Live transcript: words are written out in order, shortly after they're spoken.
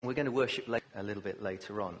We're going to worship a little bit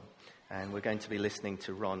later on, and we're going to be listening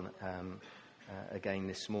to Ron again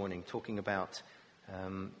this morning, talking about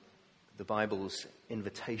the Bible's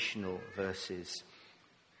invitational verses.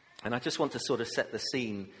 And I just want to sort of set the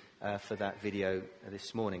scene for that video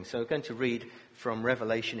this morning. So we're going to read from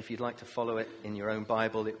Revelation. If you'd like to follow it in your own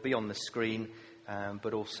Bible, it'll be on the screen,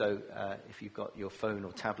 but also if you've got your phone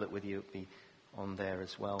or tablet with you, it'll be on there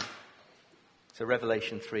as well. So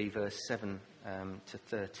Revelation 3, verse 7 to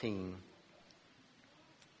 13.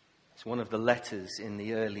 It's one of the letters in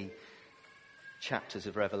the early chapters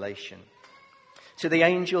of Revelation. To the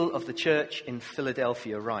angel of the church in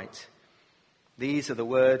Philadelphia write, these are the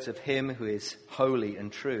words of him who is holy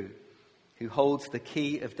and true, who holds the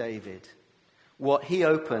key of David. What he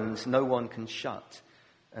opens, no one can shut,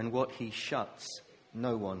 and what he shuts,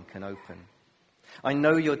 no one can open. I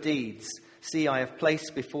know your deeds. See, I have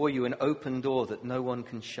placed before you an open door that no one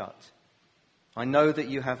can shut. I know that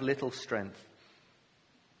you have little strength,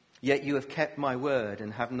 yet you have kept my word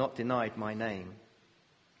and have not denied my name.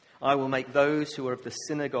 I will make those who are of the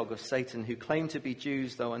synagogue of Satan, who claim to be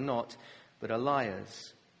Jews though are not, but are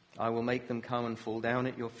liars, I will make them come and fall down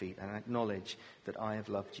at your feet and acknowledge that I have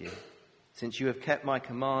loved you. Since you have kept my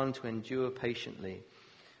command to endure patiently,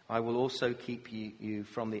 I will also keep you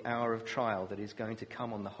from the hour of trial that is going to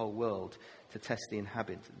come on the whole world to test the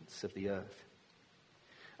inhabitants of the earth.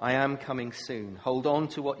 I am coming soon. Hold on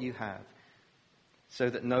to what you have, so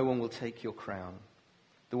that no one will take your crown.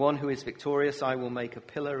 The one who is victorious I will make a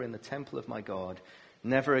pillar in the temple of my God.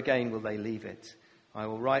 Never again will they leave it. I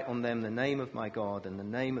will write on them the name of my God and the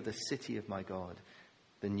name of the city of my God,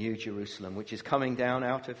 the New Jerusalem, which is coming down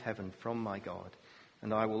out of heaven from my God.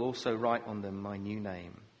 And I will also write on them my new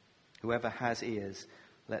name. Whoever has ears,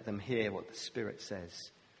 let them hear what the Spirit says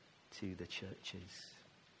to the churches.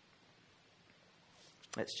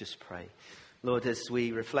 Let's just pray. Lord, as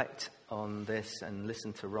we reflect on this and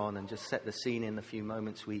listen to Ron and just set the scene in a few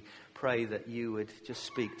moments, we pray that you would just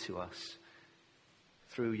speak to us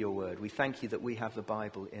through your word. We thank you that we have the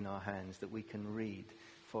Bible in our hands, that we can read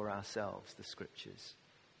for ourselves the scriptures.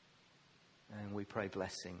 And we pray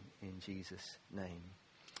blessing in Jesus' name.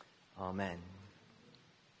 Amen.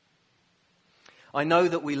 I know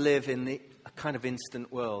that we live in a kind of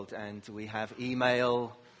instant world, and we have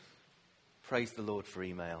email. Praise the Lord for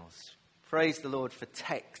emails. Praise the Lord for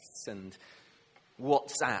texts and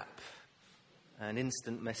WhatsApp and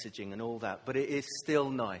instant messaging and all that. But it is still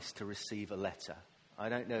nice to receive a letter. I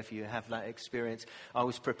don't know if you have that experience. I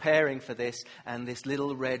was preparing for this, and this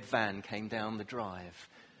little red van came down the drive.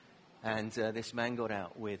 And this man got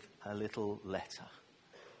out with a little letter,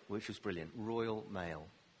 which was brilliant. Royal Mail.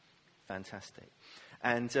 Fantastic.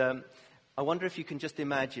 And I wonder if you can just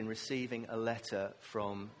imagine receiving a letter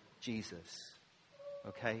from Jesus.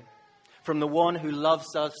 Okay? From the one who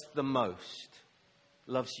loves us the most,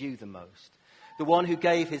 loves you the most. The one who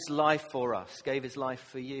gave his life for us, gave his life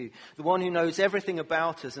for you. The one who knows everything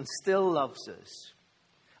about us and still loves us.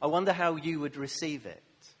 I wonder how you would receive it.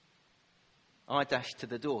 I dashed to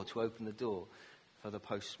the door to open the door for the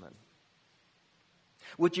postman.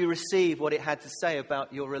 Would you receive what it had to say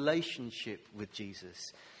about your relationship with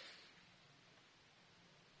Jesus?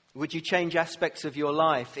 Would you change aspects of your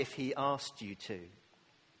life if he asked you to?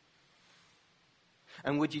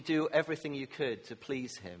 And would you do everything you could to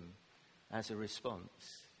please him as a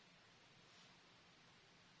response?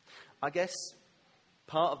 I guess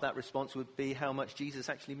part of that response would be how much Jesus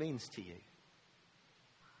actually means to you.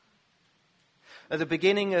 At the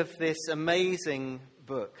beginning of this amazing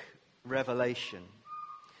book, Revelation,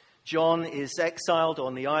 John is exiled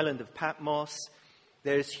on the island of Patmos.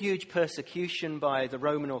 There's huge persecution by the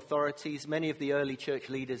Roman authorities. Many of the early church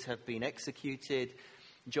leaders have been executed.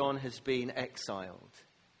 John has been exiled.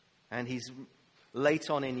 And he's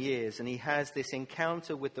late on in years, and he has this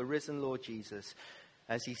encounter with the risen Lord Jesus.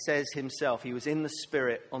 As he says himself, he was in the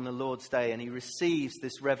Spirit on the Lord's day, and he receives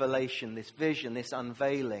this revelation, this vision, this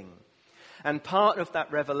unveiling. And part of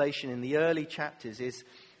that revelation in the early chapters is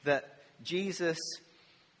that Jesus,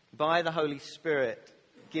 by the Holy Spirit,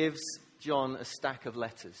 gives John a stack of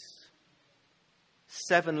letters.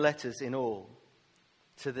 7 letters in all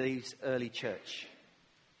to these early church.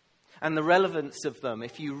 And the relevance of them,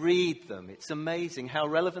 if you read them, it's amazing how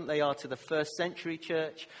relevant they are to the first century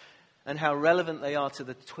church and how relevant they are to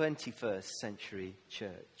the 21st century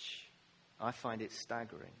church. I find it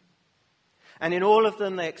staggering. And in all of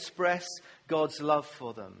them, they express God's love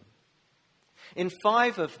for them. In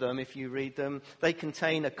 5 of them, if you read them, they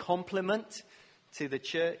contain a compliment to the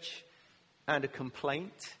church and a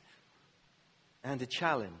complaint and a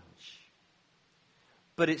challenge.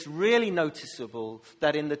 But it's really noticeable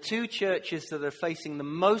that in the two churches that are facing the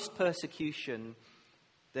most persecution,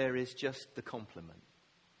 there is just the complement.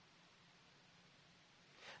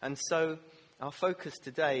 And so our focus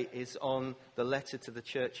today is on the letter to the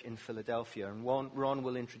church in Philadelphia. And Ron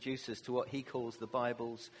will introduce us to what he calls the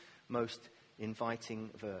Bible's most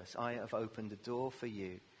inviting verse. I have opened a door for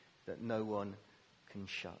you that no one can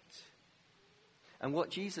shut. And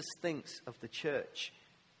what Jesus thinks of the church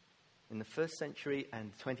in the 1st century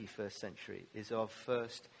and 21st century is of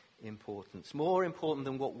first importance. More important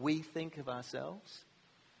than what we think of ourselves.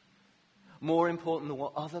 More important than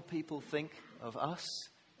what other people think of us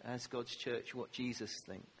as God's church, what Jesus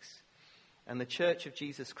thinks. And the Church of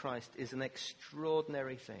Jesus Christ is an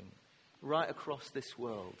extraordinary thing. Right across this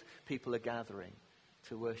world, people are gathering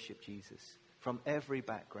to worship Jesus. From every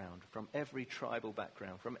background, from every tribal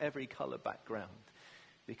background, from every color background.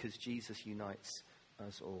 Because Jesus unites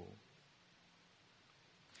us all.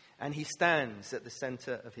 And he stands at the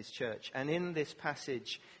center of his church. And in this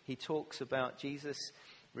passage, he talks about Jesus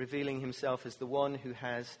revealing himself as the one who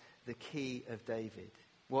has the key of David.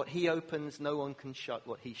 What he opens, no one can shut.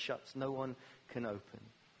 What he shuts, no one can open.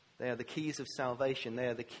 They are the keys of salvation. They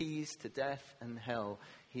are the keys to death and hell.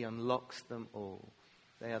 He unlocks them all.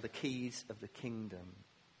 They are the keys of the kingdom.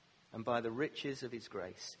 And by the riches of his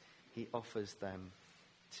grace, he offers them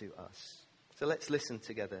to us. So let's listen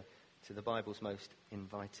together to the Bible's most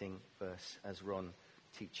inviting verse as Ron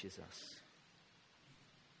teaches us.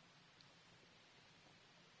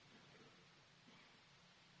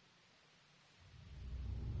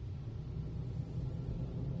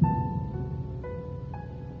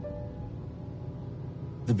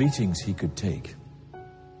 The beatings he could take,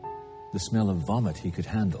 the smell of vomit he could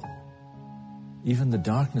handle. Even the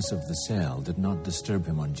darkness of the cell did not disturb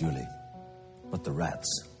him unduly. But the rats,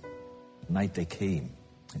 at night they came,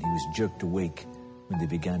 and he was jerked awake when they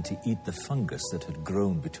began to eat the fungus that had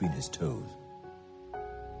grown between his toes.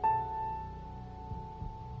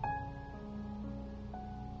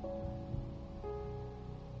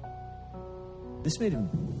 This made him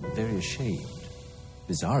very ashamed,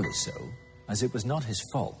 bizarrely so, as it was not his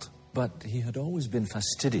fault, but he had always been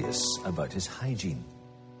fastidious about his hygiene.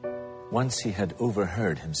 Once he had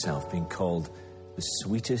overheard himself being called the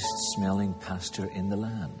sweetest smelling pastor in the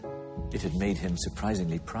land. It had made him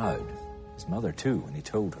surprisingly proud, his mother too, when he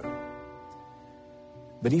told her.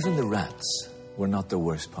 But even the rats were not the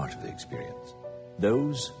worst part of the experience.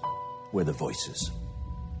 Those were the voices.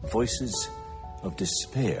 Voices of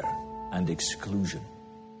despair and exclusion.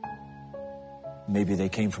 Maybe they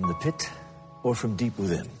came from the pit or from deep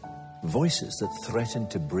within. Voices that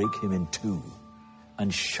threatened to break him in two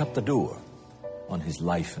and shut the door on his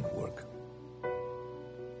life and work.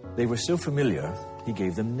 They were so familiar, he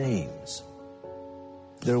gave them names.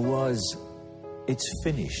 There was, "It's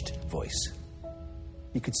finished" voice.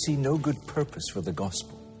 He could see no good purpose for the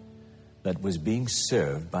gospel that was being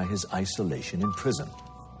served by his isolation in prison.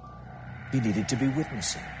 He needed to be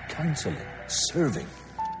witnessing, counseling, serving.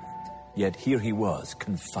 Yet here he was,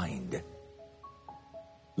 confined.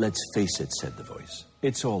 "Let's face it," said the voice.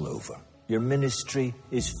 "It's all over. Your ministry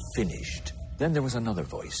is finished." Then there was another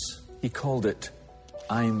voice. He called it,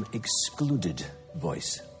 "I'm excluded"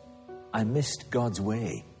 voice. "I missed God's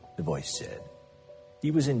way," the voice said.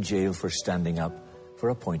 He was in jail for standing up for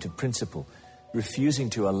a point of principle, refusing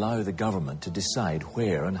to allow the government to decide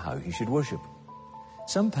where and how he should worship.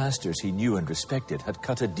 Some pastors he knew and respected had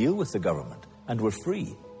cut a deal with the government and were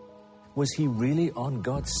free. Was he really on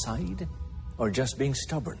God's side or just being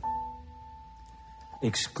stubborn?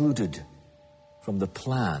 Excluded from the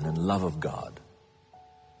plan and love of God,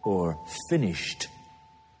 or finished,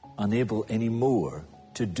 unable anymore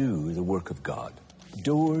to do the work of God.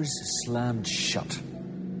 Doors slammed shut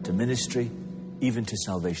to ministry, even to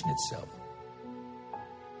salvation itself.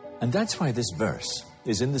 And that's why this verse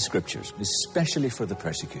is in the scriptures, especially for the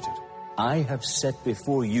persecuted. "I have set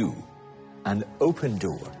before you an open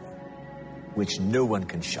door, which no one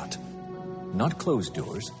can shut." Not closed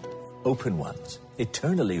doors, open ones,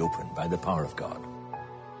 eternally open by the power of God.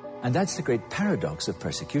 And that's the great paradox of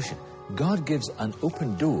persecution. God gives an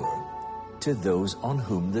open door to those on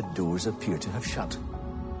whom the doors appear to have shut.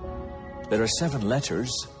 There are 7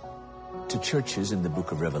 letters to churches in the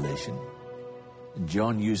book of Revelation.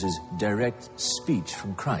 John uses direct speech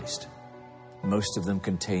from Christ. Most of them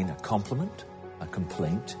contain a compliment, a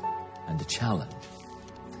complaint, and a challenge.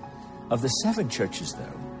 Of the 7 churches,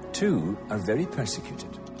 though, 2 are very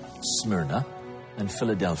persecuted, Smyrna and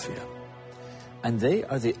Philadelphia. And they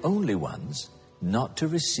are the only ones not to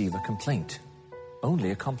receive a complaint,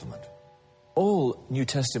 only a compliment. All New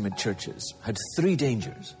Testament churches had 3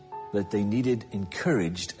 dangers. that they needed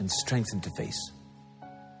encouraged and strengthened to face.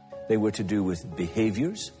 They were to do with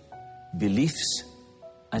behaviors, beliefs,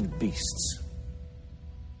 and beasts.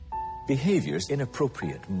 Behaviors,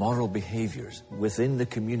 inappropriate moral behaviors within the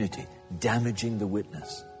community, damaging the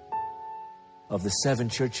witness. Of the 7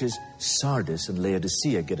 churches, Sardis and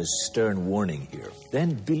Laodicea get a stern warning here.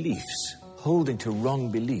 Then beliefs, holding to wrong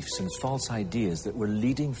beliefs and false ideas that were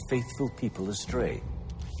leading faithful people astray.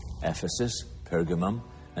 Ephesus, Pergamum,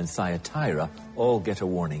 and Thyatira all get a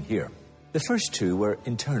warning here. The first 2 were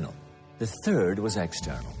internal. The third was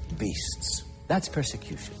external, beasts. That's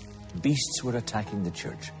persecution. Beasts were attacking the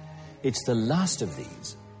church. It's the last of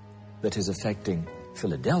these that is affecting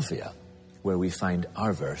Philadelphia, where we find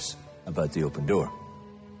our verse about the open door.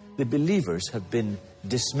 The believers have been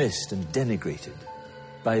dismissed and denigrated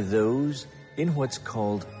by those in what's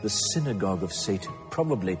called the synagogue of Satan,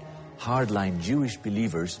 probably hardline Jewish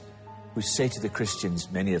believers who say to the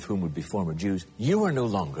Christians, many of whom would be former Jews, you are no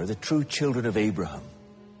longer the true children of Abraham.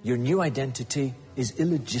 Your new identity is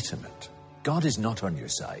illegitimate. God is not on your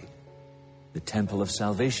side. The temple of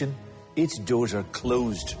salvation, its doors are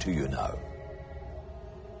closed to you now.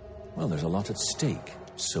 Well, there's a lot at stake.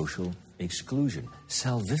 Social exclusion,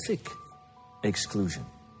 salvific exclusion.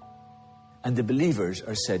 And the believers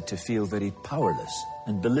are said to feel very powerless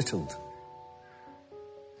and belittled.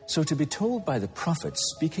 So to be told by the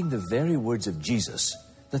prophets, speaking the very words of Jesus,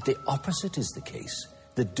 that the opposite is the case,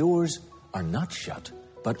 the doors are not shut,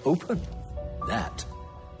 but open, that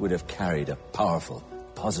would have carried a powerful,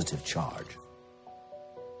 positive charge.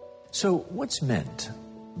 So what's meant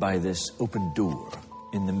by this open door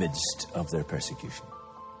in the midst of their persecution?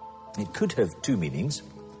 It could have 2 meanings.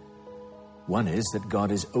 One is that God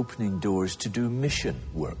is opening doors to do mission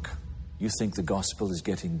work. You think the gospel is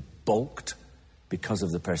getting balked because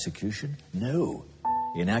of the persecution? No.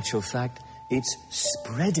 In actual fact, it's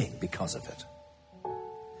spreading because of it.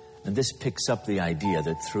 And this picks up the idea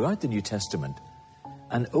that throughout the New Testament,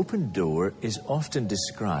 an open door is often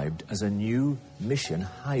described as a new mission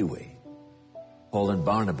highway. Paul and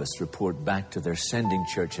Barnabas report back to their sending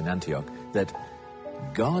church in Antioch that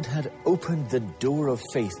God had opened the door of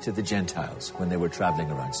faith to the Gentiles when they were traveling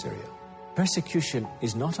around Syria. Persecution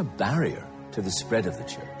is not a barrier to the spread of the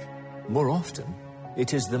church. More often,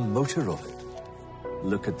 it is the motor of it.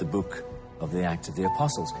 Look at the book of the Acts of the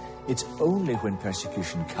Apostles. It's only when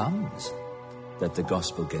persecution comes that the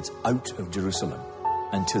gospel gets out of Jerusalem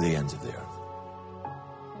and to the ends of the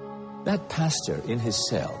earth. That pastor in his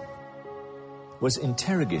cell was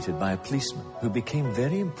interrogated by a policeman who became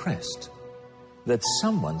very impressed that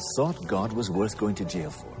someone thought God was worth going to jail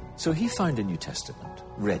for. So he found a New Testament,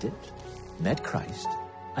 read it, met Christ,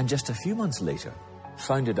 and just a few months later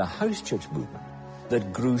founded a house church movement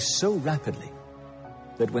that grew so rapidly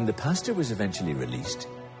that when the pastor was eventually released,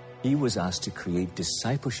 he was asked to create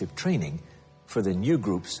discipleship training for the new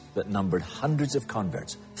groups that numbered hundreds of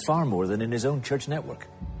converts, far more than in his own church network.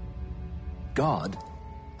 God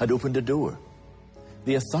had opened a door.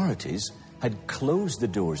 The authorities had closed the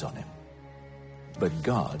doors on him. But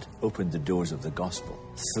God opened the doors of the gospel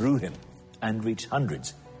through him and reached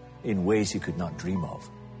hundreds in ways he could not dream of,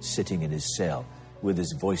 sitting in his cell with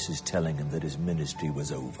his voices telling him that his ministry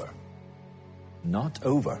was over. Not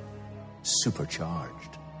over,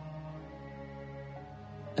 supercharged.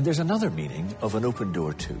 And there's another meaning of an open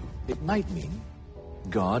door too. It might mean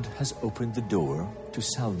God has opened the door to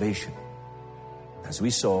salvation. As we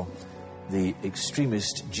saw, the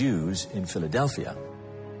extremist Jews in Philadelphia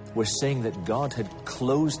were saying that God had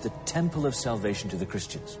closed the temple of salvation to the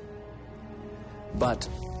Christians. But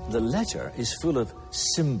the letter is full of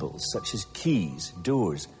symbols such as keys,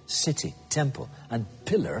 doors, city, temple, and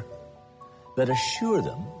pillar that assure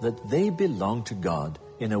them that they belong to God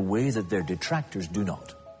in a way that their detractors do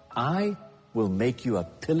not. I will make you a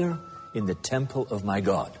pillar in the temple of my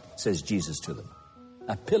God, says Jesus to them.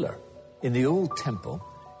 A pillar. In the old temple,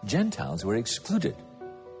 Gentiles were excluded.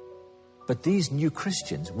 But these new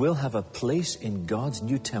Christians will have a place in God's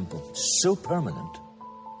new temple so permanent,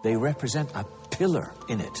 they represent a pillar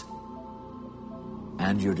in it.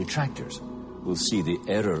 And your detractors will see the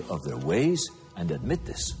error of their ways and admit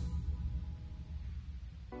this.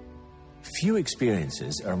 Few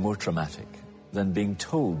experiences are more traumatic than being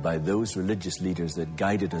told by those religious leaders that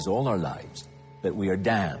guided us all our lives that we are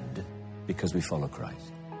damned because we follow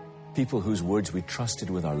Christ. People whose words we trusted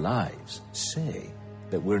with our lives say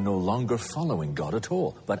that we're no longer following God at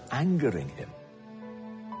all, but angering him.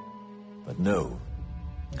 But no,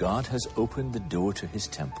 God has opened the door to his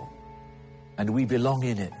temple, and we belong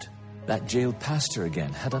in it. That jailed pastor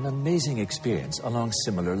again had an amazing experience along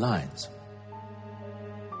similar lines.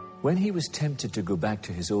 When he was tempted to go back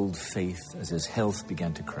to his old faith as his health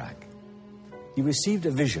began to crack, he received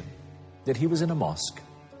a vision that he was in a mosque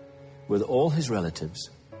with all his relatives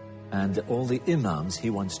and all the imams he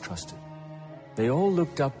once trusted. They all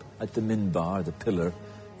looked up at the minbar, the pillar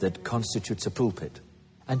that constitutes a pulpit,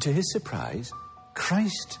 and to his surprise,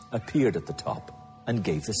 Christ appeared at the top and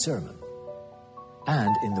gave the sermon.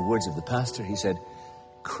 And in the words of the pastor, he said,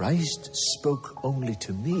 "Christ spoke only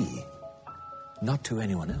to me, not to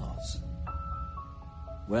anyone else."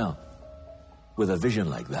 Well, with a vision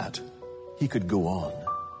like that, he could go on.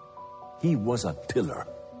 He was a pillar,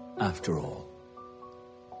 after all.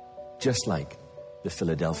 Just like the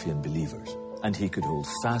Philadelphian believers. And he could hold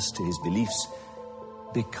fast to his beliefs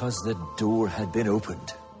because the door had been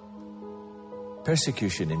opened.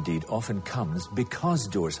 Persecution, indeed, often comes because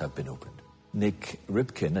doors have been opened. Nick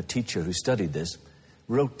Ripken, a teacher who studied this,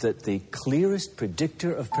 wrote that the clearest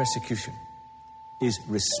predictor of persecution is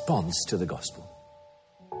response to the gospel.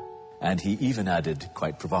 And he even added,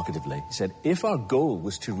 quite provocatively, he said, if our goal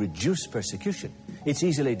was to reduce persecution, it's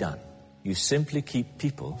easily done. You simply keep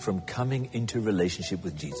people from coming into relationship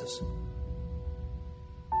with Jesus.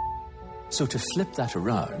 So to flip that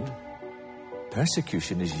around,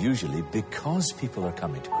 persecution is usually because people are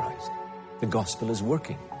coming to Christ. The gospel is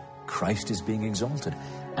working. Christ is being exalted.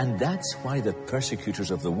 And that's why the persecutors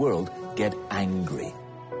of the world get angry.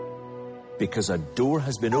 Because a door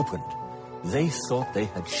has been opened they thought they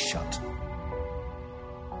had shut.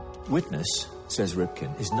 Witness, says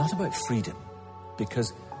Ripken, is not about freedom,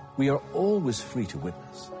 because we are always free to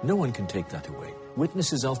witness. No one can take that away.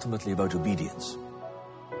 Witness is ultimately about obedience.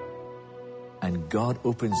 And God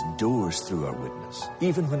opens doors through our witness,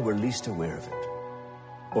 even when we're least aware of it,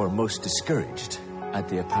 or most discouraged at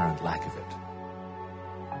the apparent lack of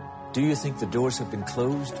it. Do you think the doors have been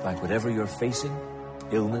closed by whatever you're facing?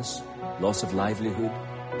 Illness, loss of livelihood,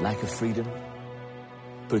 lack of freedom?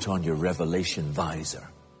 Put on your revelation visor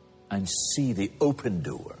and see the open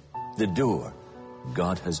door, the door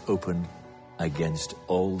God has opened against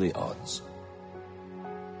all the odds.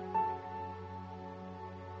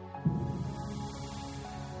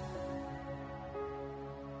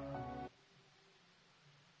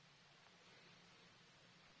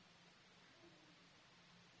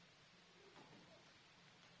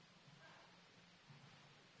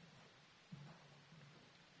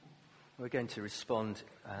 We're going to respond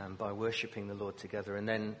by worshipping the Lord together, and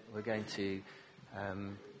then we're going to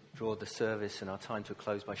draw the service and our time to a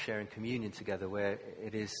close by sharing communion together, where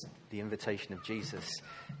it is the invitation of Jesus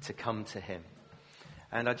to come to him.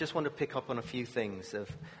 And I just want to pick up on a few things of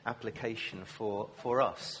application for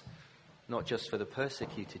us, not just for the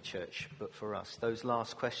persecuted church, but for us. Those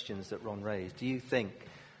last questions that Ron raised. Do you think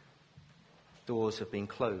doors have been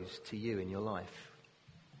closed to you in your life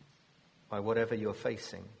by whatever you're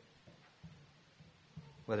facing?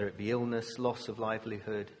 Whether it be illness, loss of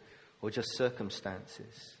livelihood, or just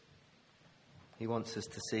circumstances. He wants us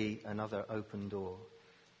to see another open door,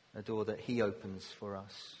 a door that he opens for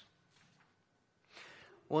us.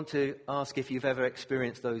 I want to ask if you've ever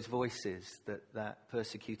experienced those voices that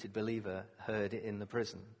persecuted believer heard in the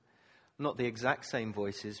prison. Not the exact same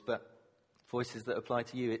voices, but voices that apply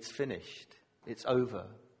to you. It's finished. It's over.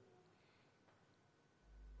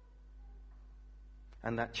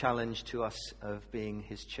 And that challenge to us of being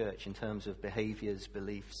his church in terms of behaviors,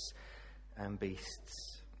 beliefs, and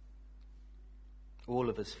beasts. All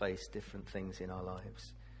of us face different things in our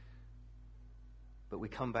lives. But we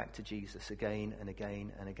come back to Jesus again and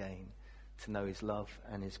again and again to know his love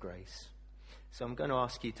and his grace. So I'm going to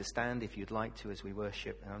ask you to stand if you'd like to as we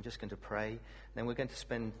worship, and I'm just going to pray. Then we're going to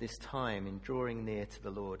spend this time in drawing near to the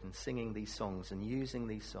Lord and singing these songs and using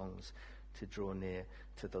these songs to draw near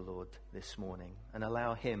to the Lord this morning and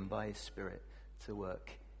allow him by his Spirit to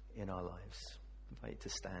work in our lives. I invite you to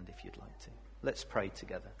stand if you'd like to. Let's pray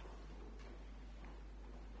together.